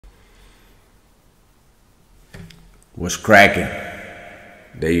What's cracking?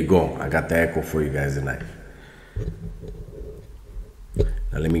 There you go. I got the echo for you guys tonight.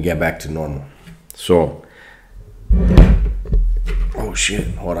 Now let me get back to normal. So, oh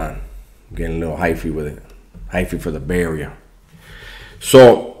shit, hold on. I'm getting a little hyphy with it. Hyphy for the Bay Area.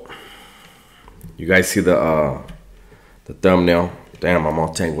 So, you guys see the thumbnail? Damn, I'm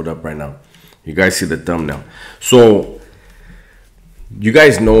all tangled up right now. You guys see the thumbnail. So, you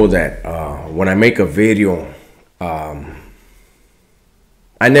guys know that when I make a video,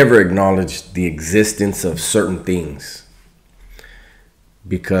 I never acknowledge the existence of certain things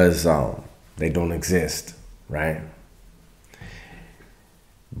because they don't exist, right?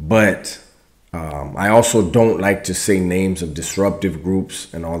 But I also don't like to say names of disruptive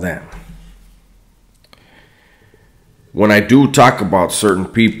groups and all that. When I do talk about certain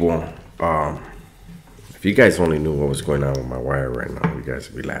people, if you guys only knew what was going on with my wire right now, you guys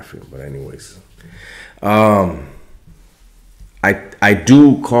would be laughing. But anyways, I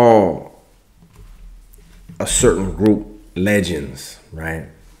do call a certain group legends, right?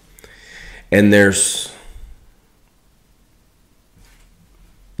 And there's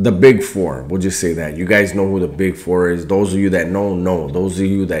the big four. We'll just say that. You guys know who the big four is. Those of you that know, know. Those of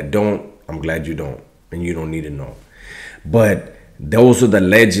you that don't, I'm glad you don't. And you don't need to know. But those are the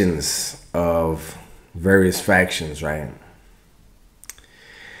legends of various factions, right?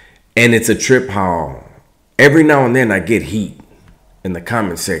 And it's a trip how every now and then I get heat in the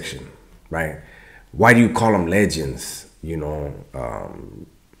comment section, right? Why do you call them legends? You know,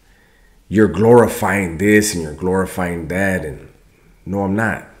 you're glorifying this and you're glorifying that. And no, I'm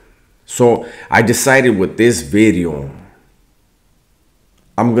not. So I decided with this video,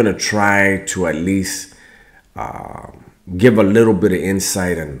 I'm going to try to at least give a little bit of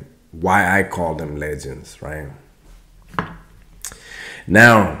insight on why I call them legends, right?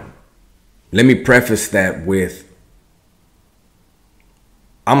 Now, let me preface that with,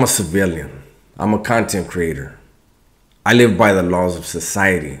 I'm a civilian. I'm a content creator. I live by the laws of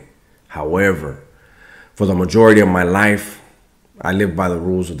society. However, for the majority of my life, I live by the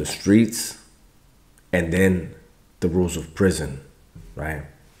rules of the streets and then the rules of prison, right?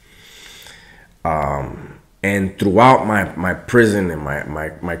 And throughout my prison and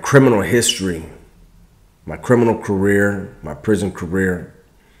my criminal history, my criminal career, my prison career,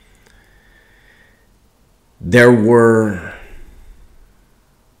 there were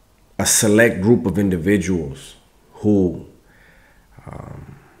a select group of individuals who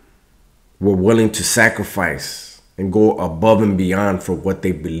were willing to sacrifice and go above and beyond for what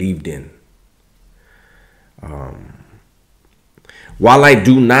they believed in. While I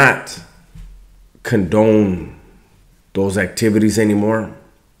do not condone those activities anymore,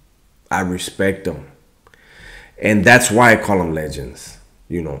 I respect them. And that's why I call them legends.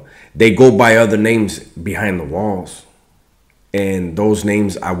 You know, they go by other names behind the walls. And those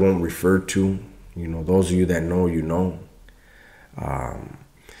names I won't refer to. You know, those of you that know, you know.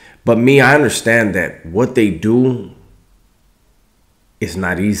 But me, I understand that what they do is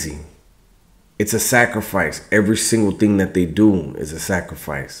not easy. It's a sacrifice. Every single thing that they do is a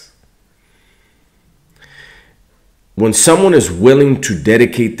sacrifice. When someone is willing to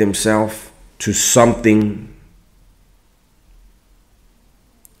dedicate themselves to something,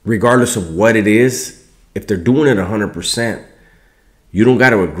 regardless of what it is, if they're doing it 100%, you don't got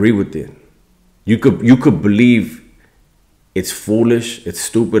to agree with it. You could believe it's foolish, it's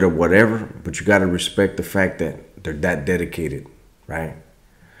stupid or whatever, but you got to respect the fact that they're that dedicated, right?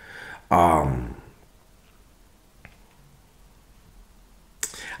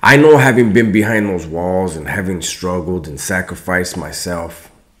 I know, having been behind those walls and having struggled and sacrificed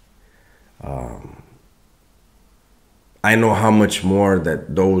myself, I know how much more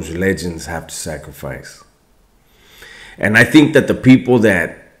that those legends have to sacrifice. And I think that the people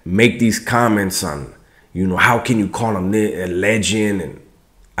that make these comments on, you know, how can you call them a legend? And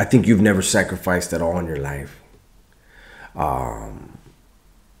I think you've never sacrificed at all in your life.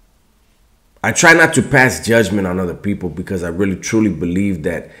 I try not to pass judgment on other people because I really truly believe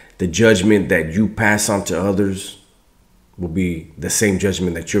that the judgment that you pass on to others will be the same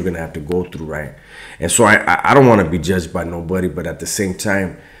judgment that you're going to have to go through, right? And so I don't want to be judged by nobody, but at the same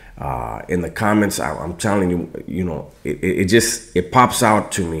time, in the comments, I'm telling you, you know, it pops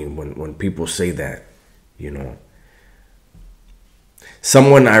out to me when people say that, you know.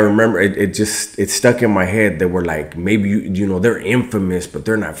 Someone, I remember, it stuck in my head. They were like, maybe, you know, they're infamous, but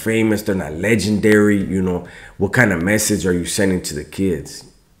they're not famous. They're not legendary. You know, what kind of message are you sending to the kids?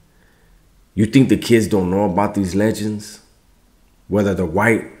 You think the kids don't know about these legends? Whether they're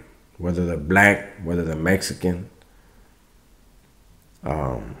white, whether they're black, whether they're Mexican.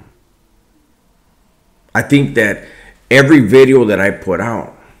 I think that every video that I put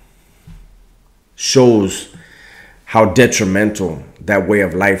out shows how detrimental that way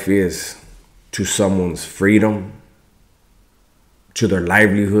of life is to someone's freedom, to their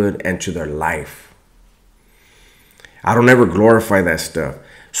livelihood, and to their life. I don't ever glorify that stuff.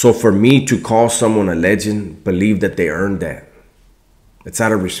 So for me to call someone a legend, believe that they earned that. It's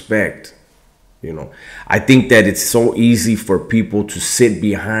out of respect. You know, I think that it's so easy for people to sit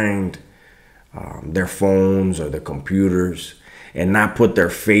behind their phones or their computers and not put their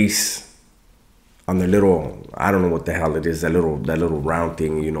face on their little, I don't know what the hell it is, that little round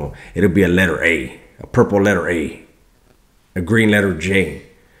thing, you know. It'll be a letter A, a purple letter A, a green letter J.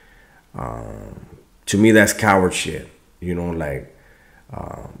 To me, that's coward shit. You know, like,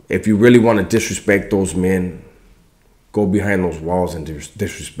 if you really want to disrespect those men, go behind those walls and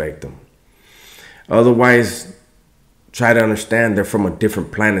disrespect them. Otherwise, try to understand they're from a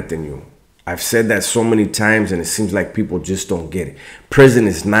different planet than you. I've said that so many times, and it seems like people just don't get it. Prison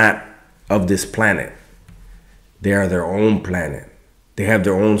is not of this planet. They are their own planet. They have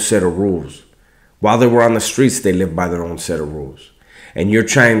their own set of rules. While they were on the streets, they lived by their own set of rules. And you're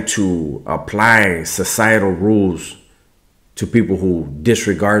trying to apply societal rules to people who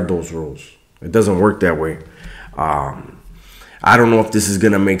disregard those rules. It doesn't work that way. I don't know if this is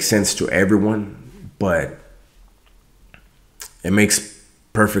going to make sense to everyone, but it makes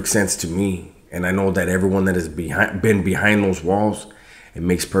perfect sense to me. And I know that everyone that has been behind those walls, it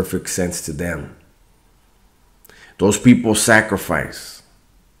makes perfect sense to them. Those people sacrifice.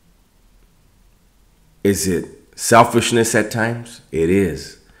 Is it selfishness at times? It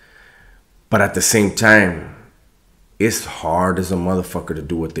is. But at the same time, it's hard as a motherfucker to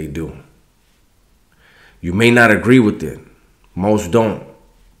do what they do. You may not agree with it. Most don't.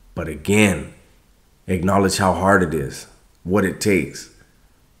 But again, acknowledge how hard it is, what it takes.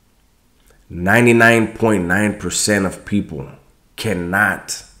 99.9% of people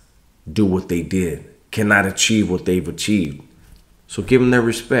cannot do what they did, cannot achieve what they've achieved. So give them their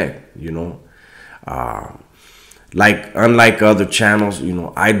respect, you know. Unlike other channels, you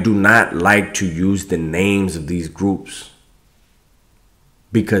know, I do not like to use the names of these groups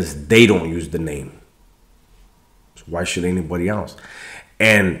because they don't use the name. So why should anybody else?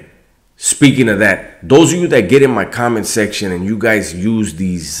 And speaking of that, those of you that get in my comment section and you guys use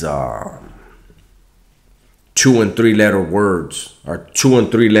these 2 and 3 letter words or 2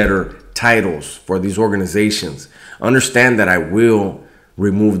 and 3 letter titles for these organizations, understand that I will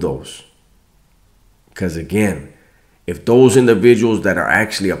remove those. Because again, if those individuals that are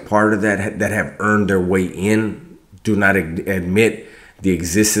actually a part of that have earned their way in do not admit the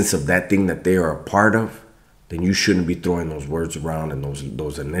existence of that thing that they are a part of, then you shouldn't be throwing those words around and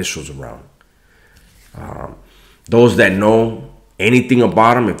those initials around. Those that know anything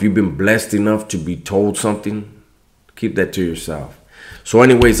about them, if you've been blessed enough to be told something, keep that to yourself. So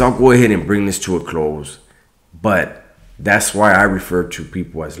anyways, I'll go ahead and bring this to a close. But that's why I refer to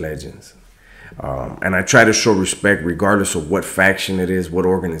people as legends. And I try to show respect regardless of what faction it is, what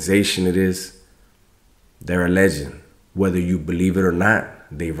organization it is. They're a legend. Whether you believe it or not,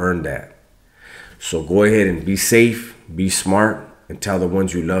 they've earned that. So go ahead and be safe, be smart, and tell the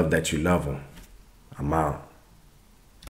ones you love that you love them. I'm out.